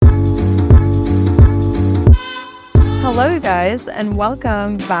Hello, guys, and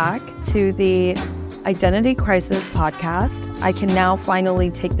welcome back to the Identity Crisis podcast. I can now finally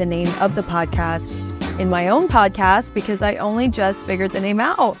take the name of the podcast in my own podcast because I only just figured the name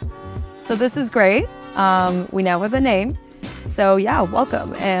out. So this is great. We now have a name. So yeah,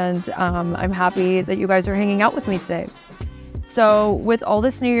 welcome. And I'm happy that you guys are hanging out with me today. So with all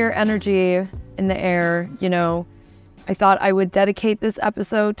this New Year energy in the air, I thought I would dedicate this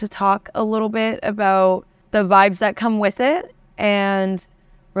episode to talk a little bit about the vibes that come with it and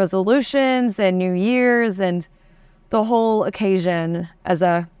resolutions and New Year's and the whole occasion as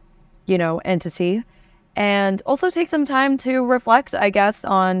a, entity. And also take some time to reflect, I guess,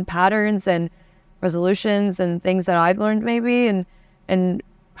 on patterns and resolutions and things that I've learned maybe and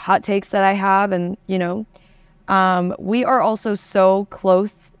hot takes that I have. And, we are also so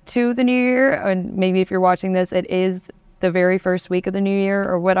close to the New Year. And maybe if you're watching this, it is the very first week of the New Year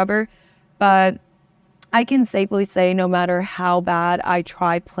or whatever. But I can safely say no matter how bad I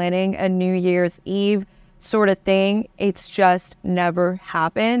try planning a New Year's Eve sort of thing, it's just never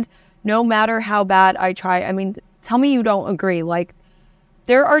happened. No matter how bad I try. I mean, tell me you don't agree. Like,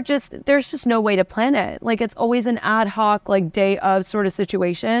 there's just no way to plan it. Like, it's always an ad hoc, day of sort of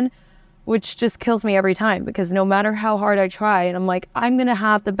situation, which just kills me every time because no matter how hard I try, and I'm like, I'm going to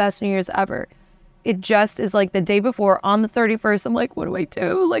have the best New Year's ever. It just is like the day before on the 31st, I'm like, what do I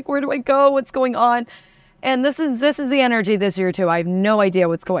do? Like, where do I go? What's going on? And this is the energy this year too. I have no idea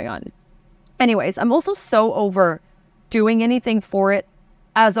what's going on. Anyways, I'm also so over doing anything for it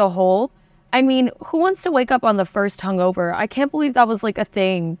as a whole. I mean, who wants to wake up on the first hungover? I can't believe that was a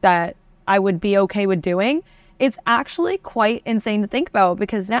thing that I would be okay with doing. It's actually quite insane to think about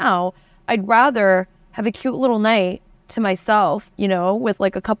because now I'd rather have a cute little night to myself, with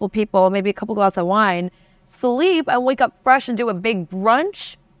a couple people, maybe a couple glasses of wine, sleep and wake up fresh and do a big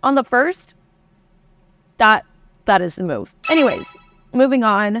brunch on the first. That is the move. Anyways, moving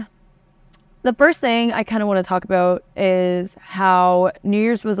on. The first thing I kind of want to talk about is how New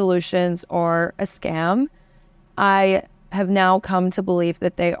Year's resolutions are a scam. I have now come to believe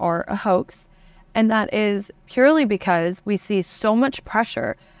that they are a hoax. And that is purely because we see so much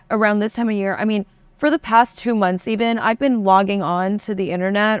pressure around this time of year. I mean, for the past 2 months even, I've been logging on to the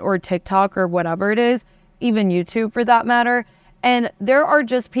internet or TikTok or whatever it is, even YouTube for that matter. And there are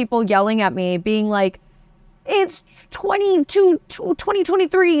just people yelling at me being like, it's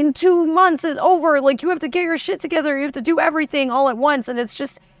 2023 in 2 months is over. You have to get your shit together. You have to do everything all at once. And it's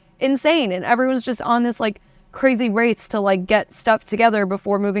just insane. And everyone's just on this crazy race to get stuff together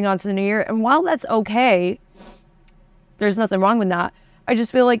before moving on to the new year. And while that's okay, there's nothing wrong with that. I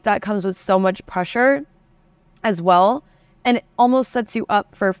just feel like that comes with so much pressure as well. And it almost sets you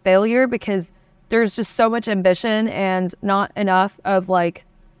up for failure because there's just so much ambition and not enough of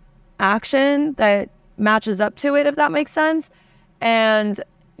action that matches up to it, if that makes sense. And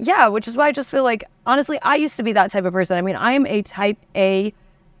yeah, which is why I just feel honestly, I used to be that type of person. I mean, I am a type A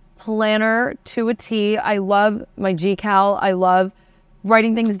planner to a T. I love my GCal. I love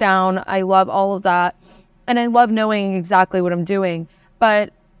writing things down. I love all of that. And I love knowing exactly what I'm doing.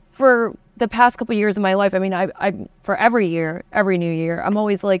 But for the past couple of years of my life, I mean, I for every year, every new year, I'm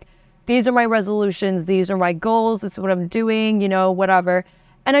always these are my resolutions. These are my goals. This is what I'm doing, whatever.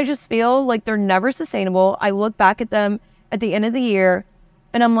 And I just feel like they're never sustainable. I look back at them at the end of the year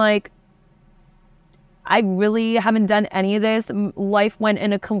and I'm like, I really haven't done any of this. Life went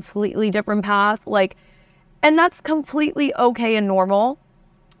in a completely different path. And that's completely okay and normal.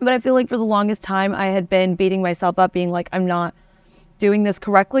 But I feel like for the longest time, I had been beating myself up, being like, I'm not doing this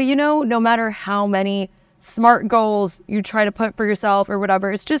correctly, no matter how many smart goals you try to put for yourself or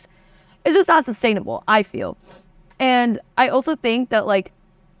whatever. It's just not sustainable, I feel. And I also think that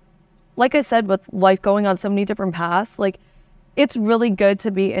like I said, with life going on so many different paths, it's really good to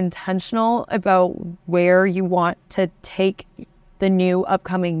be intentional about where you want to take the new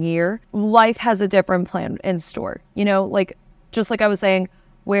upcoming year. Life has a different plan in store, just like I was saying,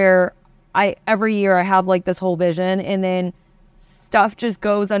 where every year I have this whole vision and then stuff just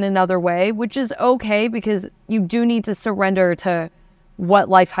goes on another way, which is okay because you do need to surrender to what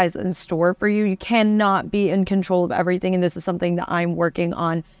life has in store for you. You cannot be in control of everything. And this is something that I'm working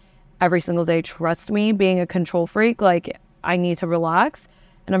on every single day. Trust me, being a control freak, I need to relax.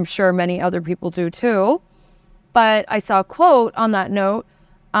 And I'm sure many other people do too. But I saw a quote on that note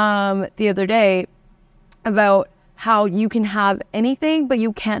the other day about how you can have anything, but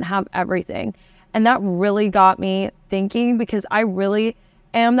you can't have everything. And that really got me thinking because I really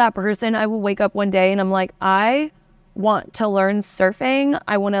am that person. I will wake up one day and I'm like, I want to learn surfing.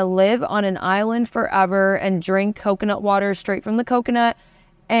 I want to live on an island forever and drink coconut water straight from the coconut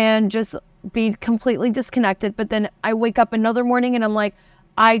and just be completely disconnected. But then I wake up another morning and I'm like,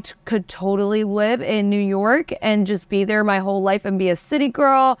 I could totally live in New York and just be there my whole life and be a city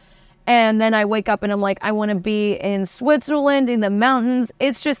girl. And then I wake up and I'm like, I want to be in Switzerland in the mountains.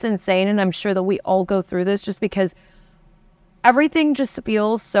 It's just insane. And I'm sure that we all go through this just because everything just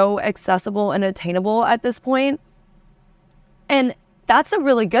feels so accessible and attainable at this point. And that's a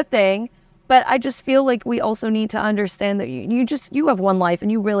really good thing. But I just feel like we also need to understand that you have one life and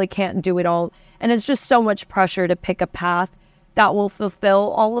you really can't do it all. And it's just so much pressure to pick a path that will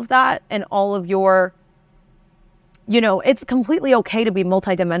fulfill all of that and all of your, it's completely okay to be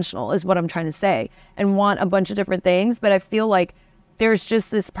multidimensional is what I'm trying to say and want a bunch of different things. But I feel like there's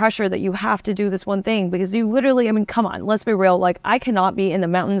just this pressure that you have to do this one thing because you literally, come on, let's be real. Like I cannot be in the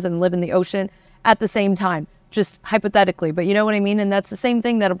mountains and live in the ocean at the same time, just hypothetically, but you know what I mean? And that's the same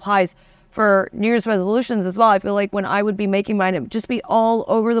thing that applies for New Year's resolutions as well. I feel like when I would be making mine, it would just be all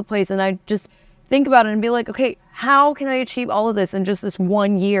over the place. And I just think about it and be like, okay, how can I achieve all of this in just this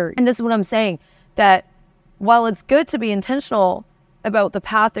 1 year? And this is what I'm saying, that while it's good to be intentional about the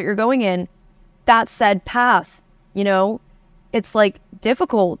path that you're going in, that said path, it's like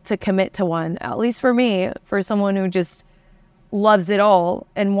difficult to commit to one, at least for me, for someone who just loves it all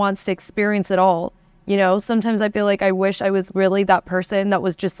and wants to experience it all. Sometimes I feel like I wish I was really that person that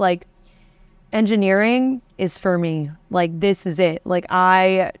was just like, engineering is for me. Like, this is it. Like,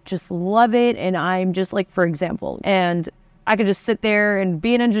 I just love it. And I'm just like, for example, and I could just sit there and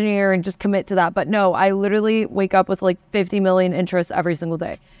be an engineer and just commit to that. But no, I literally wake up with like 50 million interests every single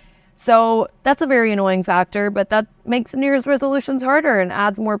day. So that's a very annoying factor, but that makes New Year's resolutions harder and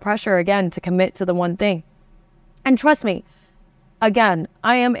adds more pressure again to commit to the one thing. And trust me, again,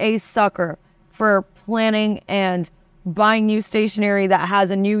 I am a sucker for planning and buying new stationery that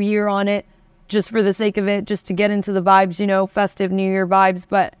has a new year on it, just for the sake of it, just to get into the vibes, festive New Year vibes.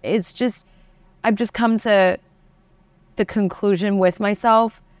 But it's just, I've just come to the conclusion with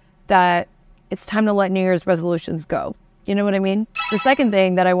myself that it's time to let New Year's resolutions go. You know what I mean? The second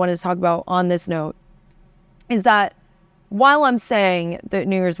thing that I wanted to talk about on this note is that while I'm saying that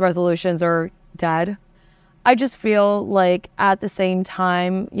New Year's resolutions are dead, I just feel like at the same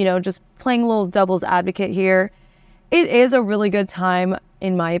time, just playing a little devil's advocate here, it is a really good time,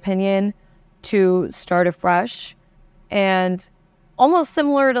 in my opinion, to start afresh, and almost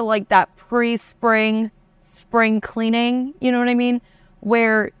similar to like that spring cleaning, you know what I mean?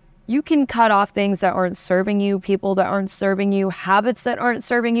 Where you can cut off things that aren't serving you, people that aren't serving you, habits that aren't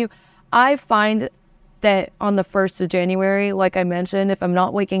serving you. I find that on the 1st of January, like I mentioned, if I'm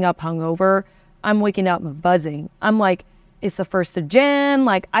not waking up hungover, I'm waking up buzzing. I'm like, it's the 1st of Jan,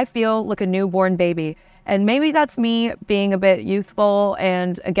 like I feel like a newborn baby. And maybe that's me being a bit youthful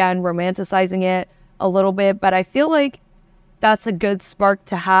and, again, romanticizing it a little bit. But I feel like that's a good spark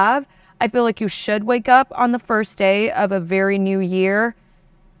to have. I feel like you should wake up on the first day of a very new year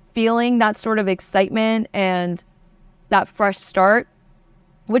feeling that sort of excitement and that fresh start,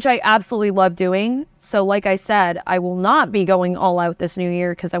 which I absolutely love doing. So like I said, I will not be going all out this new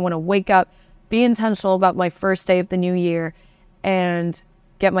year because I want to wake up, be intentional about my first day of the new year and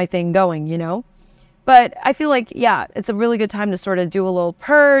get my thing going, But I feel like, yeah, it's a really good time to sort of do a little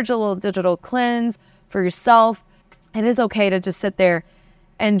purge, a little digital cleanse for yourself. It is okay to just sit there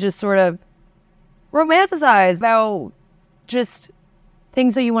and just sort of romanticize about just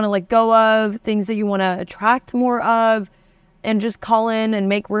things that you want to let go of, things that you want to attract more of, and just call in and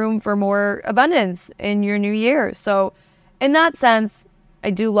make room for more abundance in your new year. So in that sense,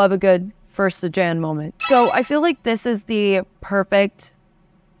 I do love a good 1st of Jan moment. So I feel like this is the perfect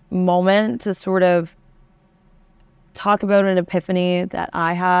moment to sort of talk about an epiphany that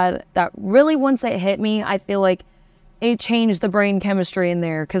I had that really, once it hit me, I feel like it changed the brain chemistry in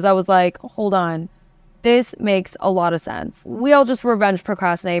there, because I was like, hold on, this makes a lot of sense. We all just revenge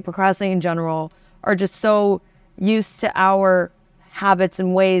procrastinate in general, are just so used to our habits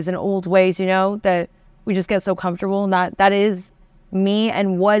and ways and old ways, that we just get so comfortable. And that is me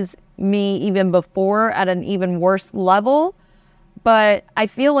and was me even before at an even worse level. But I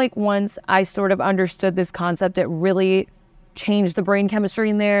feel like once I sort of understood this concept, it really changed the brain chemistry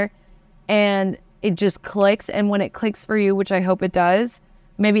in there, and it just clicks. And when it clicks for you, which I hope it does,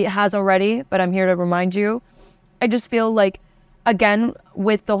 maybe it has already, but I'm here to remind you, I just feel like, again,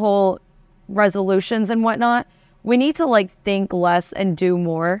 with the whole resolutions and whatnot, we need to think less and do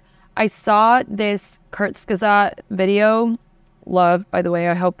more. I saw this Kurzgesagt video, love, by the way,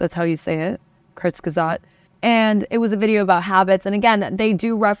 I hope that's how you say it, Kurzgesagt. And it was a video about habits. And again, they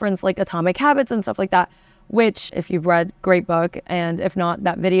do reference atomic habits and stuff like that. which if you've read, great book. And if not,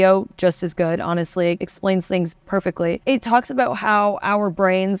 that video, just as good, honestly, it explains things perfectly. It talks about how our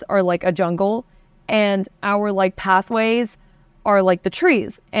brains are like a jungle and our like pathways are like the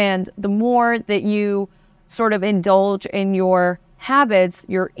trees. And the more that you sort of indulge in your habits,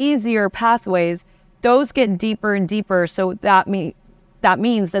 your easier pathways, those get deeper and deeper. So that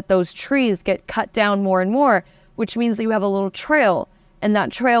means that those trees get cut down more and more, which means that you have a little trail, and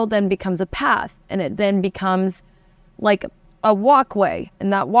that trail then becomes a path, and it then becomes like a walkway,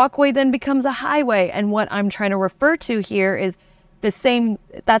 and that walkway then becomes a highway. And what I'm trying to refer to here is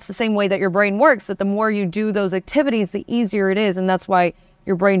that's the same way that your brain works, that the more you do those activities, the easier it is. And that's why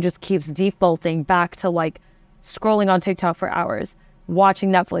your brain just keeps defaulting back to like scrolling on TikTok for hours,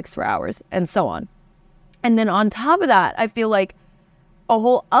 watching Netflix for hours, and so on. And then on top of that, I feel like a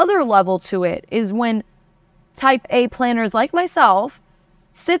whole other level to it is when type A planners like myself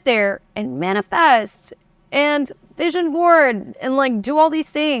sit there and manifest and vision board and like do all these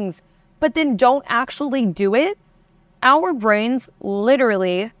things, but then don't actually do it. Our brains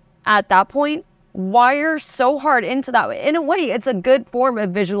literally at that point wire so hard into that. In a way, it's a good form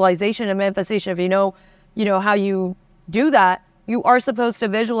of visualization and manifestation. If you know how you do that, you are supposed to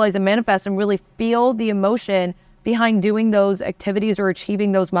visualize and manifest and really feel the emotion behind doing those activities or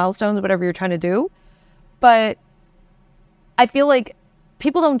achieving those milestones, whatever you're trying to do. But I feel like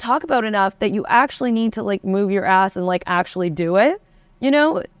people don't talk about enough that you actually need to like move your ass and like actually do it. You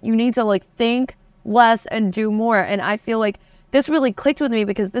need to like think less and do more. And I feel like this really clicked with me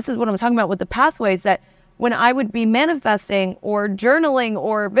because this is what I'm talking about with the pathways, that when I would be manifesting or journaling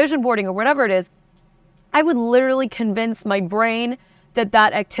or vision boarding or whatever it is, I would literally convince my brain that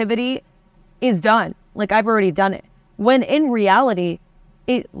activity is done. Like I've already done it. When in reality,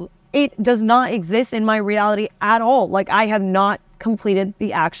 it does not exist in my reality at all. Like I have not completed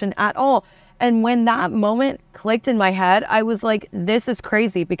the action at all. And when that moment clicked in my head, I was like, this is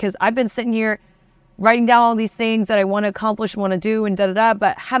crazy, because I've been sitting here writing down all these things that I want to accomplish, want to do, and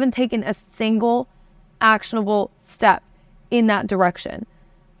but haven't taken a single actionable step in that direction.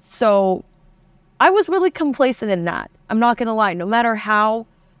 So I was really complacent in that. I'm not going to lie. No matter how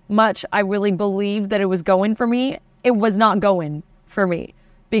much I really believed that it was going for me, it was not going for me,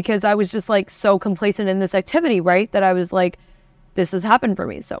 because I was just like so complacent in this activity, right? That I was like, this has happened for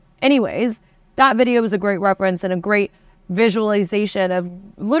me. So anyways, that video was a great reference and a great visualization of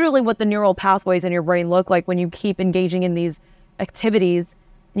literally what the neural pathways in your brain look like when you keep engaging in these activities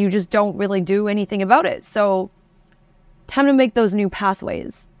and you just don't really do anything about it. So time to make those new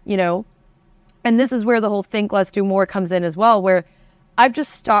pathways, And this is where the whole think less, do more comes in as well, where I've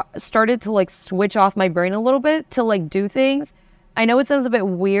just started to like switch off my brain a little bit to like do things. I know it sounds a bit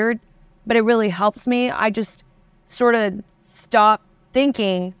weird, but it really helps me. I just sort of stop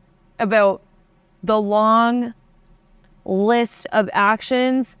thinking about the long list of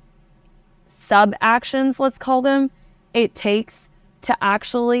actions, sub-actions, let's call them, it takes to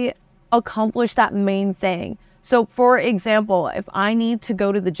actually accomplish that main thing. So for example, if I need to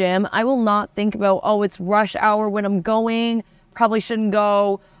go to the gym, I will not think about, oh, it's rush hour when I'm going, probably shouldn't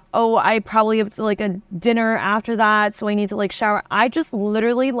go. Oh, I probably have to like a dinner after that, so I need to like shower. I just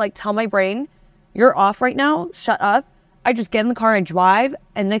literally like tell my brain, you're off right now, shut up. I just get in the car and drive,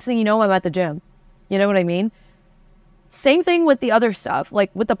 and next thing you know, I'm at the gym. You know what I mean? Same thing with the other stuff, like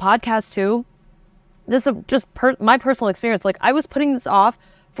with the podcast too. This is just my personal experience. Like I was putting this off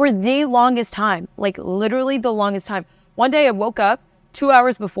for the longest time, like literally the longest time. One day I woke up 2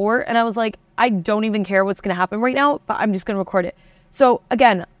 hours before and I was like, I don't even care what's going to happen right now, but I'm just going to record it. So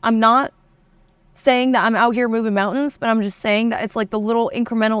again, I'm not saying that I'm out here moving mountains, but I'm just saying that it's like the little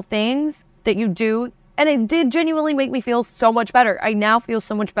incremental things that you do. And it did genuinely make me feel so much better. I now feel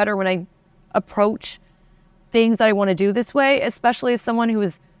so much better when I approach things that I want to do this way, especially as someone who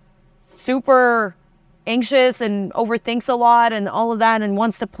is super anxious and overthinks a lot and all of that and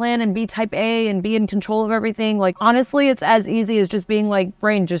wants to plan and be type A and be in control of everything. Like honestly, it's as easy as just being like,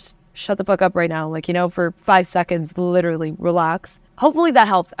 brain, just shut the fuck up right now. Like, for 5 seconds, literally relax. Hopefully that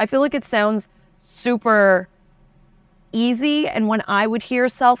helps. I feel like it sounds super easy. And when I would hear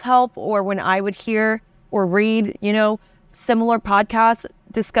self-help or when I would hear or read, similar podcasts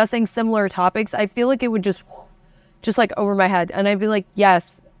discussing similar topics, I feel like it would just like over my head. And I'd be like,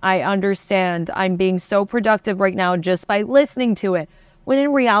 yes, I understand. I'm being so productive right now just by listening to it. When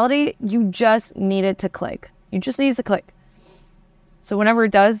in reality, you just need it to click. You just need it to click. So whenever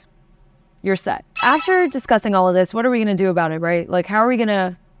it does, you're set. After discussing all of this, what are we going to do about it, right? Like, how are we going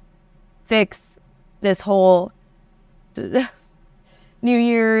to fix this whole New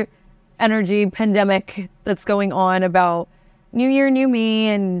Year energy pandemic that's going on about new year, new me,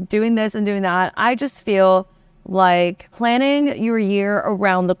 and doing this and doing that. I just feel like planning your year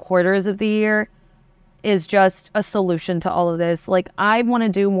around the quarters of the year is just a solution to all of this. Like, I want to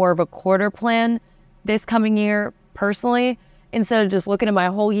do more of a quarter plan this coming year personally, instead of just looking at my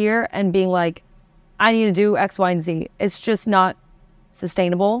whole year and being like, I need to do X, Y, and Z. It's just not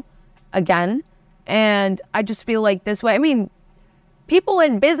sustainable again. And I just feel like this way, I mean, people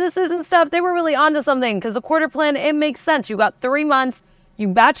in businesses and stuff, they were really onto something, because the quarter plan, it makes sense. You got 3 months, you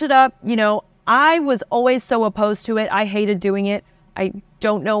batch it up. You know, I was always so opposed to it. I hated doing it. I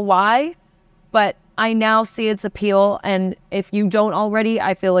don't know why, but I now see its appeal. And if you don't already,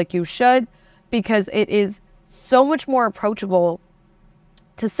 I feel like you should, because it is so much more approachable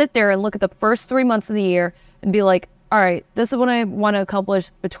to sit there and look at the first 3 months of the year and be like, all right, this is what I want to accomplish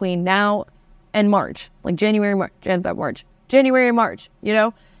between now and March, like January, March, January, March, you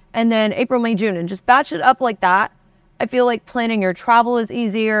know, and then April, May, June, and just batch it up like that. I feel like planning your travel is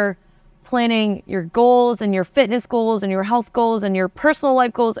easier, planning your goals and your fitness goals and your health goals and your personal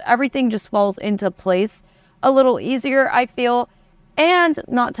life goals. Everything just falls into place a little easier, I feel. And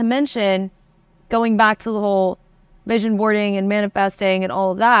not to mention, going back to the whole vision boarding and manifesting and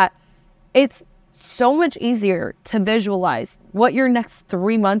all of that, it's so much easier to visualize what your next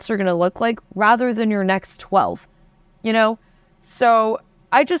 3 months are going to look like rather than your next 12, you know? So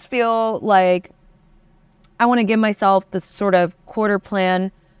I just feel like I want to give myself this sort of quarter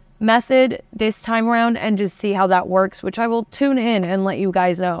plan method this time around and just see how that works, which I will tune in and let you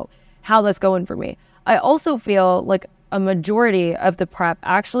guys know how that's going for me. I also feel like a majority of the prep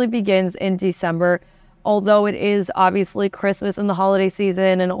actually begins in December, although it is obviously Christmas and the holiday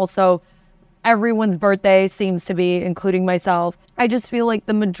season, and also everyone's birthday seems to be, including myself. I just feel like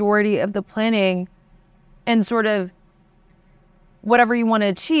the majority of the planning and sort of whatever you want to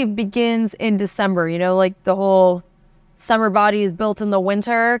achieve begins in December, you know, like the whole summer body is built in the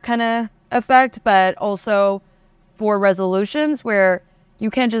winter kind of effect, but also for resolutions where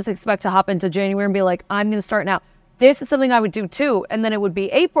you can't just expect to hop into January and be like, I'm going to start now. This is something I would do too. And then it would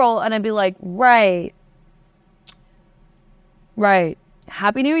be April and I'd be like, right.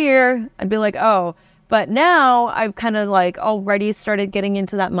 Happy New Year. I'd be like, oh, but now I've kind of like already started getting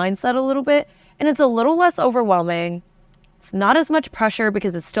into that mindset a little bit, and it's a little less overwhelming. It's not as much pressure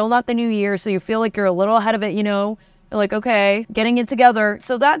because it's still not the new year. So you feel like you're a little ahead of it, you know, you're like, okay, getting it together.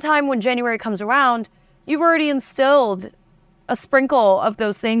 So that time when January comes around, you've already instilled a sprinkle of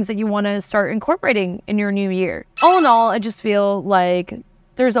those things that you want to start incorporating in your new year. All in all, I just feel like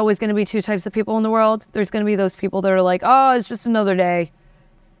there's always going to be two types of people in the world. There's going to be those people that are like, oh, it's just another day.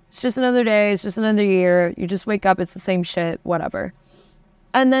 It's just another day. It's just another year. You just wake up. It's the same shit, whatever.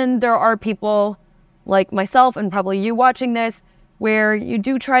 And then there are people like myself and probably you watching this where you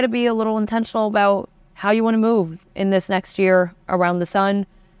do try to be a little intentional about how you want to move in this next year around the sun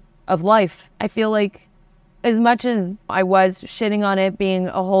of life. I feel like as much as I was shitting on it being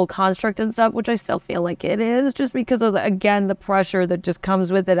a whole construct and stuff, which I still feel like it is, just because of, again, the pressure that just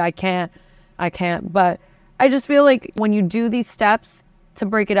comes with it. I can't. But I just feel like when you do these steps to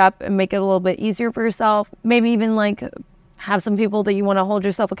break it up and make it a little bit easier for yourself, maybe even like have some people that you want to hold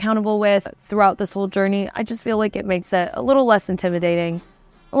yourself accountable with throughout this whole journey, I just feel like it makes it a little less intimidating,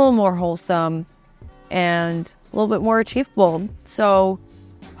 a little more wholesome, and a little bit more achievable. So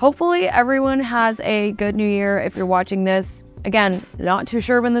hopefully everyone has a good new year if you're watching this. Again, not too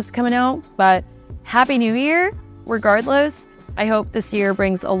sure when this is coming out, but Happy New Year regardless. I hope this year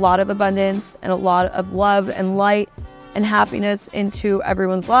brings a lot of abundance and a lot of love and light and happiness into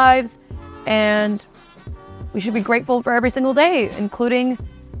everyone's lives. And we should be grateful for every single day, including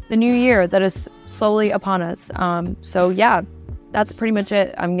the new year that is slowly upon us. So yeah, that's pretty much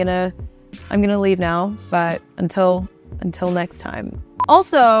it. I'm gonna leave now, but until next time.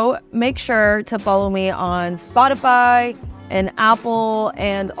 Also, make sure to follow me on Spotify and Apple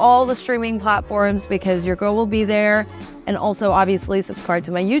and all the streaming platforms, because your girl will be there. And also obviously subscribe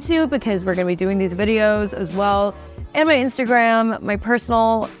to my YouTube, because we're gonna be doing these videos as well. And my Instagram, my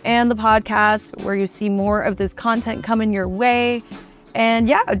personal, and the podcast, where you see more of this content coming your way. And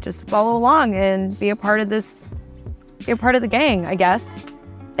yeah, just follow along and be a part of this, be a part of the gang, I guess.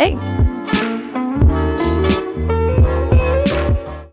 Thanks.